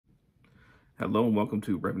Hello and welcome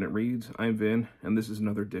to Revenant Reads. I'm Vin, and this is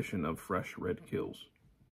another edition of Fresh Red Kills.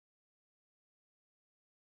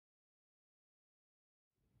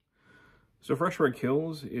 So Fresh Red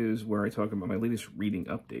Kills is where I talk about my latest reading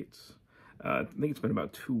updates. I think it's been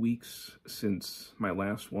about 2 weeks since my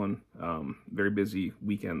last one. Very busy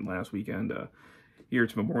weekend last weekend. Here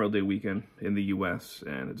it's Memorial Day weekend in the U.S.,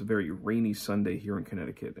 and it's a very rainy Sunday here in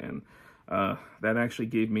Connecticut, and that actually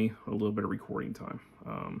gave me a little bit of recording time.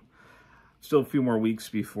 Still a few more weeks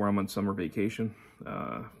before I'm on summer vacation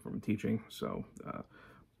from teaching, so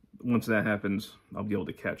once that happens, I'll be able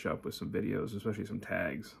to catch up with some videos, especially some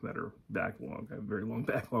tags that are backlog. I have a very long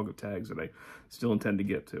backlog of tags that I still intend to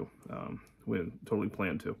get to. We totally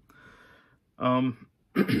plan to.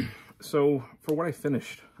 So for what I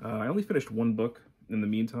finished, I only finished one book in the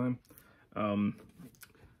meantime, and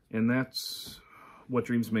that's What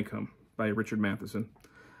Dreams May Come by Richard Matheson.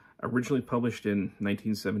 Originally published in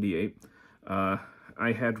 1978.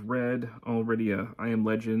 I had read already I Am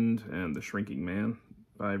Legend and The Shrinking Man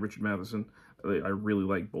by Richard Matheson. I really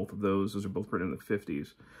like both of those. Those are both written in the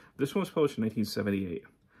 50s. This one was published in 1978.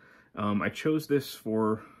 I chose this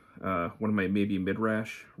for one of my Maybe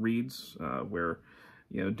Midrash reads, where,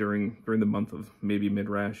 you know, during the month of Maybe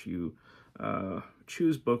Midrash, you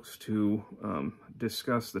choose books to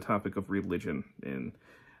discuss the topic of religion in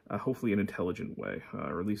hopefully an intelligent way,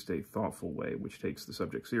 or at least a thoughtful way, which takes the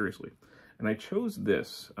subject seriously. And I chose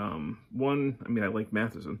this. One, I mean, I like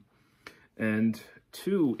Matheson, and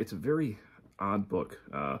two, it's a very odd book.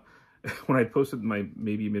 When I posted my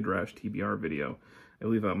Maybe Midrash TBR video, I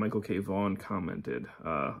believe Michael K. Vaughn commented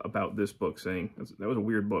about this book, saying that was a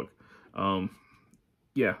weird book.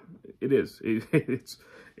 Yeah, it is.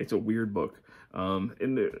 It's a weird book.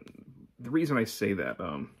 And the reason I say that,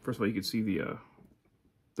 first of all, you can see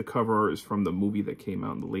the cover is from the movie that came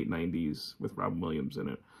out in the late 90s with Robin Williams in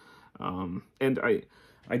it. And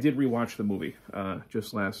I did rewatch the movie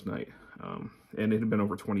just last night, and it had been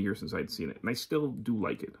over 20 years since I'd seen it, and I still do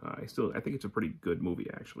like it. I think it's a pretty good movie,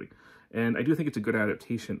 actually, and I do think it's a good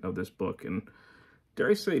adaptation of this book, and dare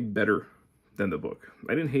I say better than the book.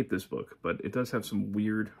 I didn't hate this book, but it does have some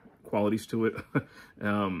weird qualities to it,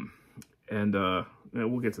 and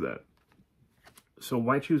we'll get to that. So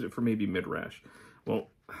why choose it for Maybe Midrash? Well,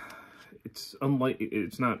 it's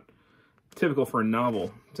not typical for a novel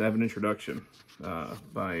to have an introduction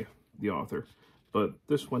by the author, but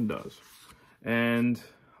this one does. And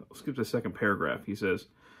I'll skip to the second paragraph. He says,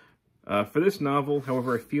 for this novel,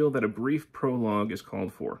 however, I feel that a brief prologue is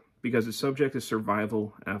called for, because its subject is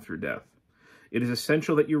survival after death. It is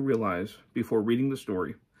essential that you realize, before reading the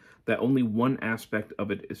story, that only one aspect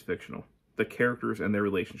of it is fictional: the characters and their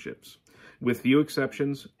relationships. With few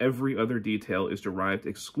exceptions, every other detail is derived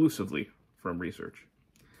exclusively from research.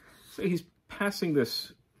 So he's passing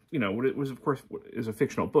this, you know, what it was, of course, is a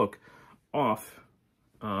fictional book, off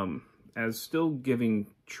as still giving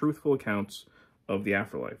truthful accounts of the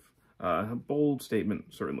afterlife. A bold statement,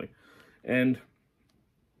 certainly. And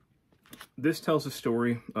this tells the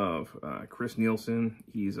story of Chris Nielsen.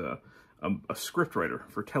 He's a scriptwriter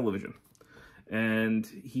for television. And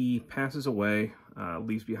he passes away,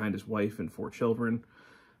 leaves behind his wife and 4 children.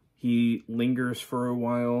 He lingers for a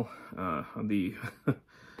while on the,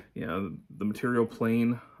 you know, the material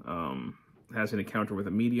plane, has an encounter with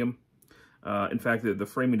a medium. In fact, the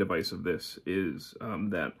framing device of this is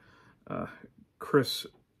that Chris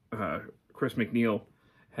McNeil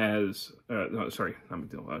has, no, sorry, not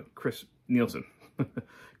McNeil, Chris Nielsen.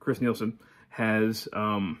 Chris Nielsen has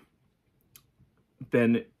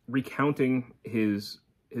been recounting his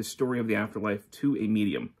story of the afterlife to a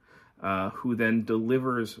medium, who then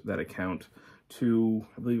delivers that account to,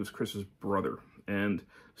 I believe it was Chris's brother. And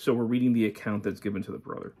so we're reading the account that's given to the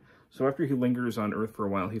brother. So after he lingers on Earth for a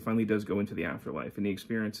while, he finally does go into the afterlife, and he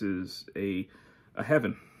experiences a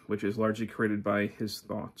heaven, which is largely created by his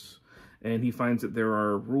thoughts. And he finds that there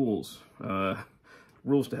are rules to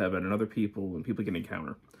heaven, and other people and people he can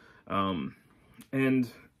encounter. And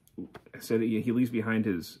I said he leaves behind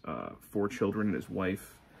his 4 children and his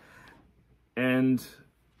wife. And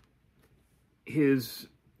his,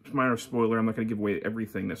 minor spoiler, I'm not going to give away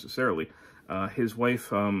everything necessarily, his wife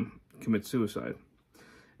commits suicide,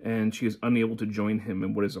 and she is unable to join him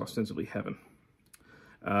in what is ostensibly heaven.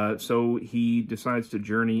 So he decides to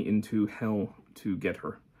journey into hell to get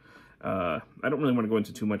her. I don't really want to go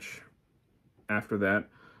into too much after that.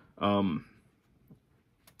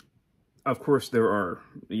 Of course, there are,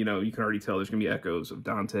 you know, you can already tell there's going to be echoes of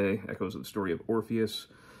Dante, echoes of the story of Orpheus.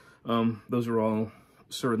 Those are all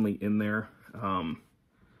certainly in there.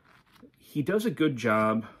 He does a good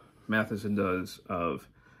job, Matheson does, of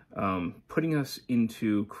putting us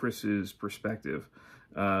into Chris's perspective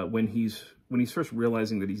when he's first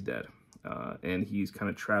realizing that he's dead, and he's kind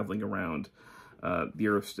of traveling around the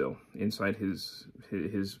earth still inside his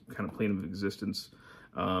kind of plane of existence.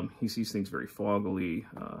 He sees things very foggily,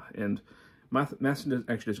 and Matheson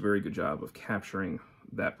actually does a very good job of capturing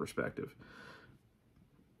that perspective.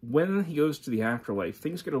 When he goes to the afterlife,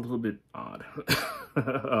 things get a little bit odd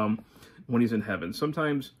when he's in heaven.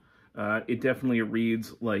 Sometimes it definitely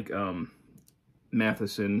reads like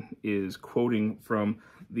Matheson is quoting from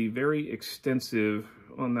the very extensive,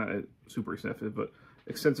 well, not super extensive, but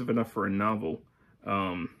extensive enough for a novel,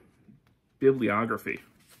 bibliography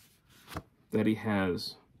that he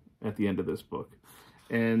has at the end of this book.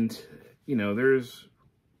 And, you know, there's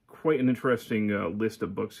quite an interesting list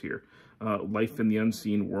of books here. Life in the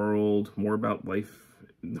Unseen World, more about life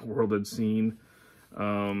in the world unseen.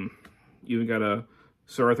 You even got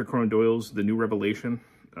Sir Arthur Conan Doyle's The New Revelation,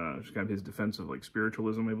 which is kind of his defense of like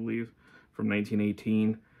spiritualism, I believe, from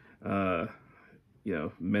 1918. You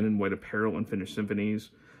know, Men in White Apparel, Unfinished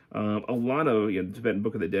Symphonies. A lot of, you know, the Tibetan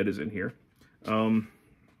Book of the Dead is in here. A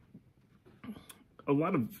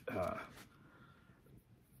lot of,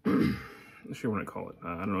 I'm not sure what I call it.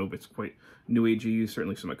 I don't know if it's quite New Agey,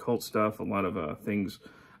 certainly some occult stuff, a lot of things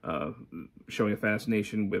showing a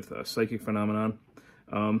fascination with psychic phenomenon.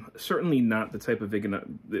 Certainly not the type of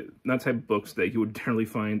books that you would generally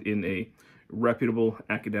find in a reputable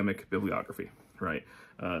academic bibliography, right?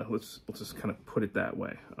 Let's just kind of put it that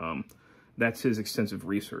way. That's his extensive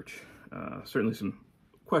research. Certainly some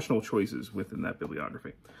questionable choices within that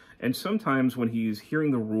bibliography. And sometimes when he's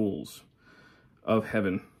hearing the rules of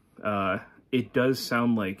heaven, it does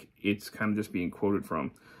sound like it's kind of just being quoted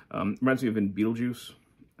from. Reminds me of in Beetlejuice,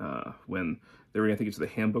 when they're reading, I think it's the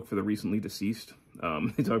handbook for the recently deceased.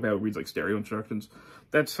 They talk about it reads like stereo instructions.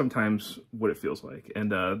 That's sometimes what it feels like.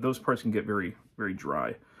 And those parts can get very, very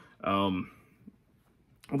dry. Although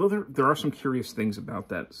there are some curious things about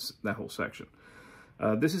that whole section.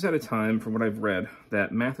 This is at a time, from what I've read,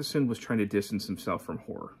 that Matheson was trying to distance himself from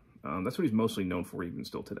horror. That's what he's mostly known for even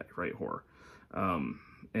still today, right? Horror.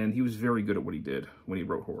 And he was very good at what he did when he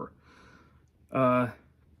wrote horror.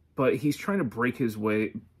 But he's trying to break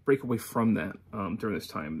away from that during this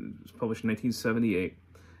time. It was published in 1978.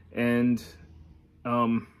 And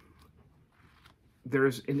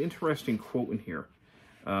there's an interesting quote in here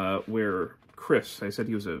where Chris, I said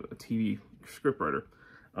he was a TV scriptwriter,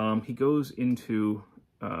 he goes into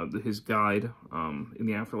his guide in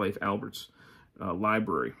the Afterlife, Albert's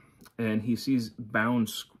library, and he sees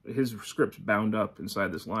his scripts bound up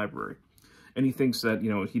inside this library. And he thinks that,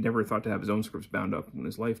 you know, he never thought to have his own scripts bound up in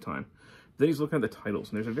his lifetime. Then he's looking at the titles,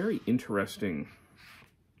 and there's a very interesting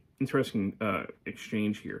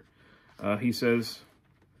exchange here. He says,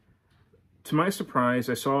 "To my surprise,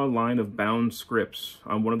 I saw a line of bound scripts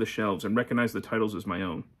on one of the shelves and recognized the titles as my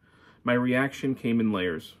own. My reaction came in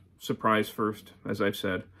layers. Surprise first, as I've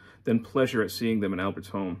said, then pleasure at seeing them in Albert's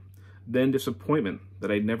home, then disappointment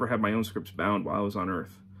that I'd never had my own scripts bound while I was on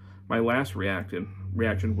Earth. My last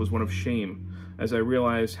reaction was one of shame, as I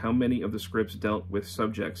realized how many of the scripts dealt with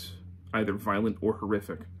subjects either violent or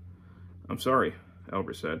horrific. I'm sorry,"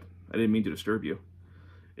 Albert said. "I didn't mean to disturb you."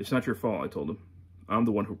 "It's not your fault," I told him. "I'm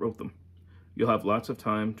the one who wrote them. You'll have lots of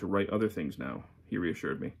time to write other things now," he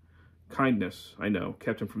reassured me. Kindness, I know,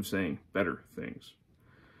 kept him from saying better things.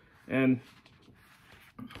 And,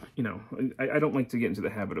 you know, I don't like to get into the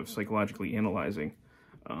habit of psychologically analyzing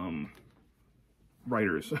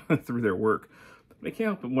writers through their work. But I can't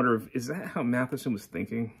help but wonder, is that how Matheson was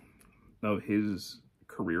thinking of his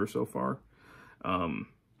career so far?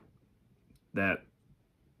 That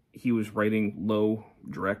he was writing low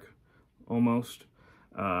dreck, almost,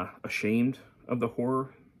 ashamed of the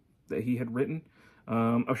horror that he had written.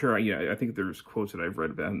 I'm sure, I think there's quotes that I've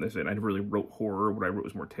read about, and they said, "I never really wrote horror, what I wrote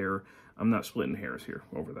was more terror." I'm not splitting hairs here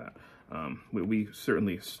over that. We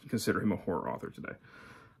certainly consider him a horror author today.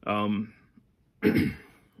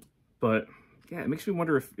 But, yeah, it makes me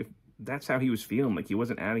wonder if that's how he was feeling, like he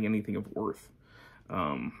wasn't adding anything of worth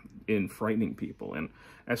in frightening people. And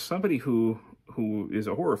as somebody who is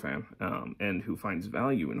a horror fan, and who finds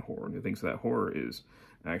value in horror, and who thinks that horror is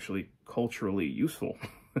actually culturally useful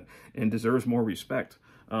and deserves more respect,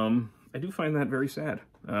 I do find that very sad.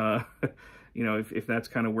 You know, if that's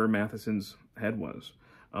kind of where Matheson's head was.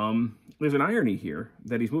 There's an irony here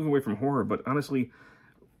that he's moving away from horror, but honestly,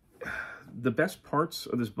 the best parts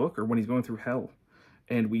of this book are when he's going through hell,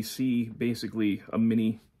 and we see basically a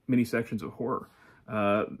mini sections of horror.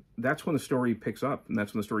 That's when the story picks up, and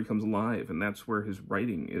that's when the story comes alive, and that's where his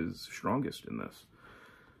writing is strongest in this.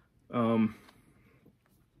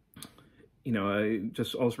 I'll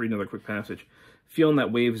just read another quick passage. Feeling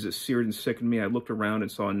that wave as it seared and sickened me, I looked around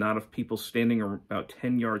and saw a knot of people standing about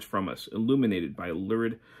 10 yards from us, illuminated by a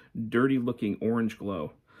lurid, dirty-looking orange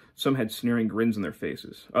glow. Some had sneering grins on their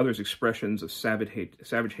faces, others expressions of savage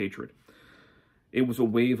hatred. It was a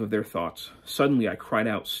wave of their thoughts. Suddenly I cried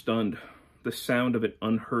out, stunned, the sound of it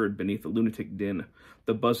unheard beneath the lunatic din.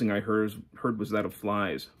 The buzzing I heard was that of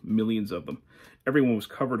flies, millions of them. Everyone was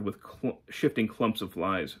covered with shifting clumps of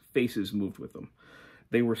flies. Faces moved with them.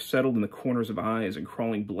 They were settled in the corners of eyes and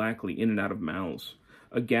crawling blackly in and out of mouths.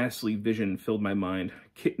 A ghastly vision filled my mind.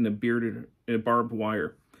 Kitten, a barbed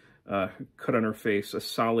wire cut on her face. A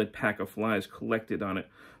solid pack of flies collected on it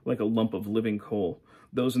like a lump of living coal.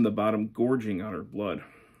 Those in the bottom gorging on her blood.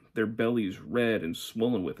 Their bellies red and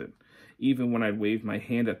swollen with it. Even when I'd waved my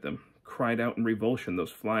hand at them, cried out in revulsion,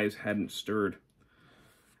 those flies hadn't stirred.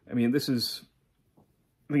 I mean, I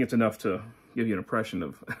think it's enough to give you an impression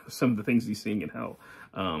of some of the things he's seeing in hell.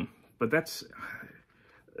 But that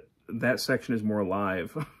section is more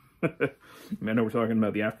alive. I know we're talking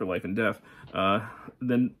about the afterlife and death,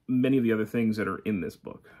 than many of the other things that are in this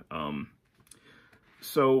book.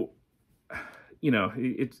 So,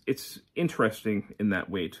 it's interesting in that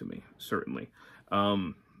way to me, certainly.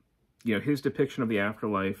 His depiction of the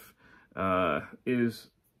afterlife is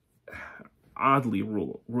oddly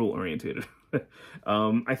rule-orientated.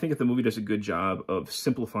 I think that the movie does a good job of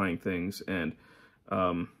simplifying things and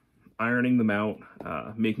ironing them out,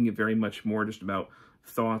 making it very much more just about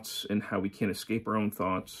thoughts and how we can't escape our own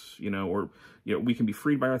thoughts, we can be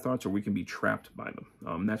freed by our thoughts or we can be trapped by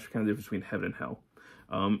them. That's kind of the difference between heaven and hell.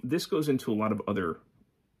 This goes into a lot of other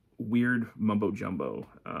weird mumbo-jumbo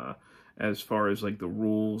as far as like the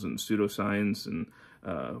rules and pseudoscience and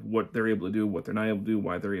what they're able to do, what they're not able to do,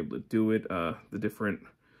 why they're able to do it, the different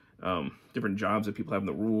jobs that people have in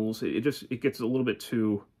the rules. It gets a little bit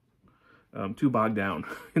too bogged down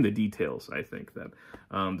in the details. I think that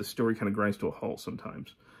the story kind of grinds to a halt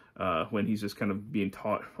sometimes when he's just kind of being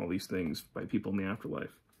taught all these things by people in the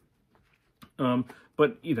afterlife.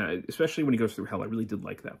 But, especially when he goes through hell, I really did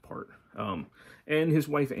like that part. And his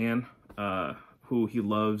wife, Anne, who he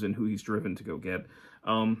loves and who he's driven to go get,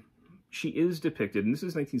 she is depicted, and this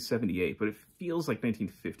is 1978, but it feels like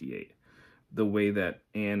 1958, the way that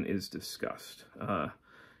Anne is discussed.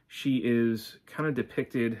 She is kind of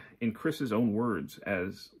depicted, in Chris's own words,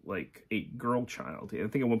 as like a girl child. I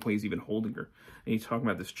think at one point he's even holding her, and he's talking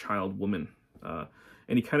about this child woman. And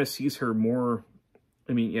he kind of sees her more,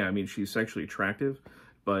 she's sexually attractive,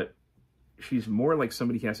 but she's more like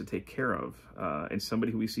somebody he has to take care of, and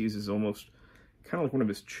somebody who he sees as almost kind of like one of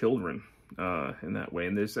his children in that way.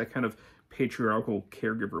 And there's that kind of patriarchal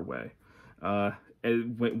caregiver way.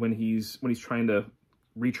 And when he's trying to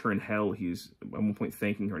reach her in hell, he's at one point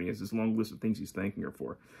thanking her, and he has this long list of things he's thanking her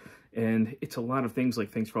for. And it's a lot of things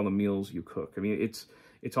like, thanks for all the meals you cook. It's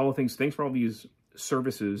all the things, thanks for all these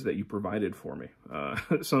services that you provided for me.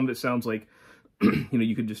 Some of it sounds like,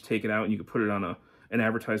 you could just take it out and you could put it on an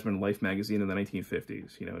advertisement in Life magazine in the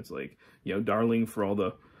 1950s. It's like, darling, for all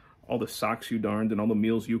the socks you darned and all the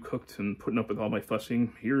meals you cooked and putting up with all my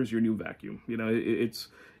fussing, here's your new vacuum.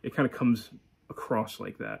 It kind of comes across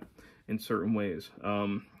like that in certain ways.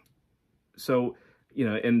 And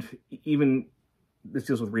even this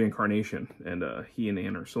deals with reincarnation, and he and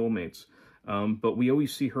Anne are soulmates. But we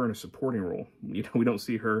always see her in a supporting role. We don't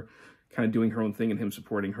see her kind of doing her own thing and him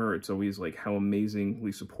supporting her. It's always like how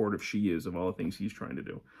amazingly supportive she is of all the things he's trying to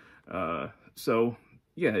do.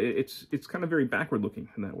 Yeah, it's kind of very backward looking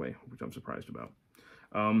in that way, which I'm surprised about.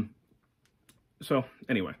 So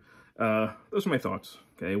anyway, those are my thoughts.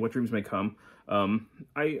 Okay, What Dreams May Come.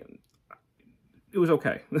 It was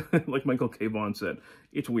okay. Like Michael K. Vaughn said,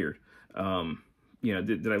 it's weird.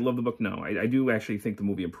 Did I love the book? No, I do actually think the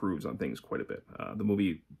movie improves on things quite a bit. The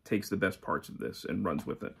movie takes the best parts of this and runs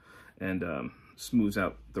with it, and smooths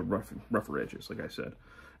out the rougher edges, like I said.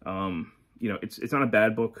 It's not a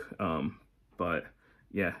bad book, but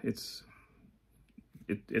yeah, it's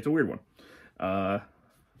a weird one.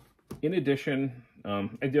 In addition,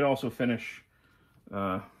 I did also finish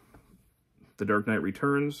The Dark Knight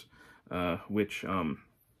Returns, which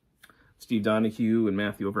Steve Donoghue and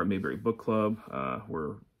Matthew over at Mayberry Book Club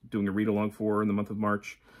were doing a read-along for in the month of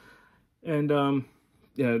March. And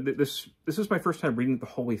yeah, this is my first time reading it the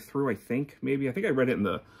whole way through, I think. I think I read it in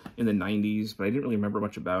the 90s, but I didn't really remember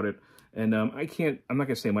much about it. And I'm not going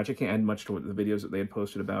to say much. I can't add much to the videos that they had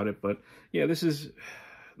posted about it. But yeah, this is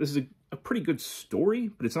a pretty good story,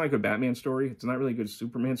 but it's not like a Batman story. It's not really a good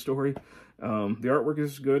Superman story. The artwork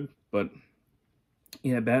is good, but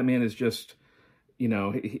yeah, Batman is just,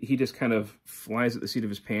 he just kind of flies at the seat of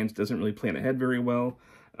his pants, doesn't really plan ahead very well.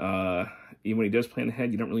 even when he does plan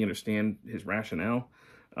ahead, you don't really understand his rationale.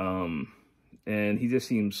 And he just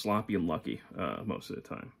seems sloppy and lucky most of the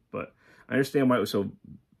time. But I understand why it was so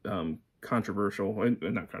controversial,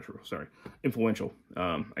 not controversial, sorry, influential.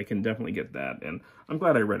 I can definitely get that, and I'm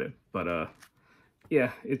glad I read it. But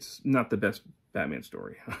yeah, it's not the best Batman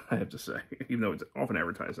story, I have to say, even though it's often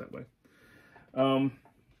advertised that way. And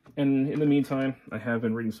in the meantime, I have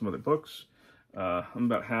been reading some other books. I'm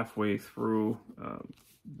about halfway through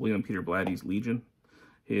William Peter Blatty's Legion,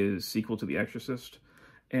 his sequel to The Exorcist,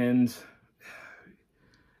 and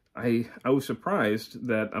I was surprised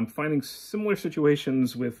that I'm finding similar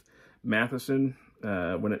situations with Matheson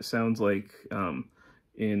when it sounds like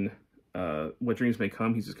in What Dreams May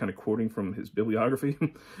Come, he's just kind of quoting from his bibliography.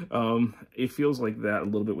 It feels like that a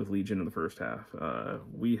little bit with Legion in the first half.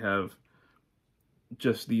 We have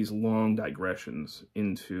just these long digressions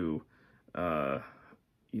into, you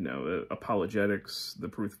know, apologetics, the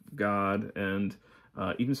proof of God, and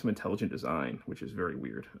even some intelligent design, which is very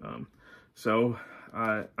weird. So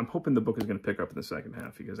I'm hoping the book is going to pick up in the second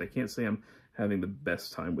half, because I can't say I'm having the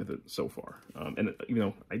best time with it so far. And, you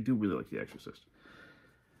know, I do really like The Exorcist.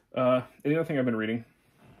 And the other thing I've been reading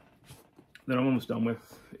that I'm almost done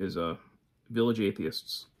with is Villlage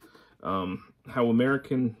Atheists. How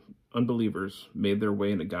American Unbelievers Made Their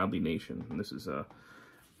Way in a Godly Nation. And this is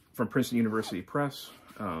from Princeton University Press.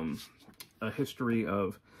 A history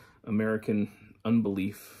of American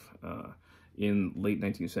unbelief in late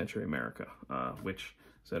 19th century America, which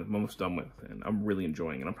I'm almost done with, and I'm really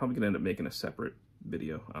enjoying it. I'm probably going to end up making a separate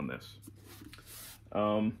video on this.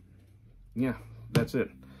 Yeah, that's it.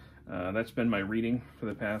 That's been my reading for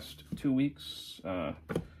the past 2 weeks.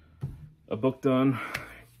 A book done,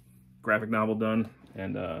 graphic novel done,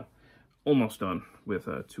 and almost done with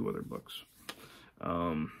 2 other books.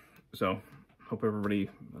 So, hope everybody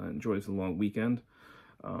enjoys the long weekend.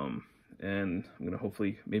 And I'm going to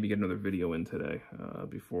hopefully maybe get another video in today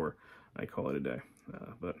before I call it a day.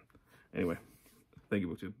 But anyway, thank you,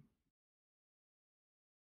 BookTube.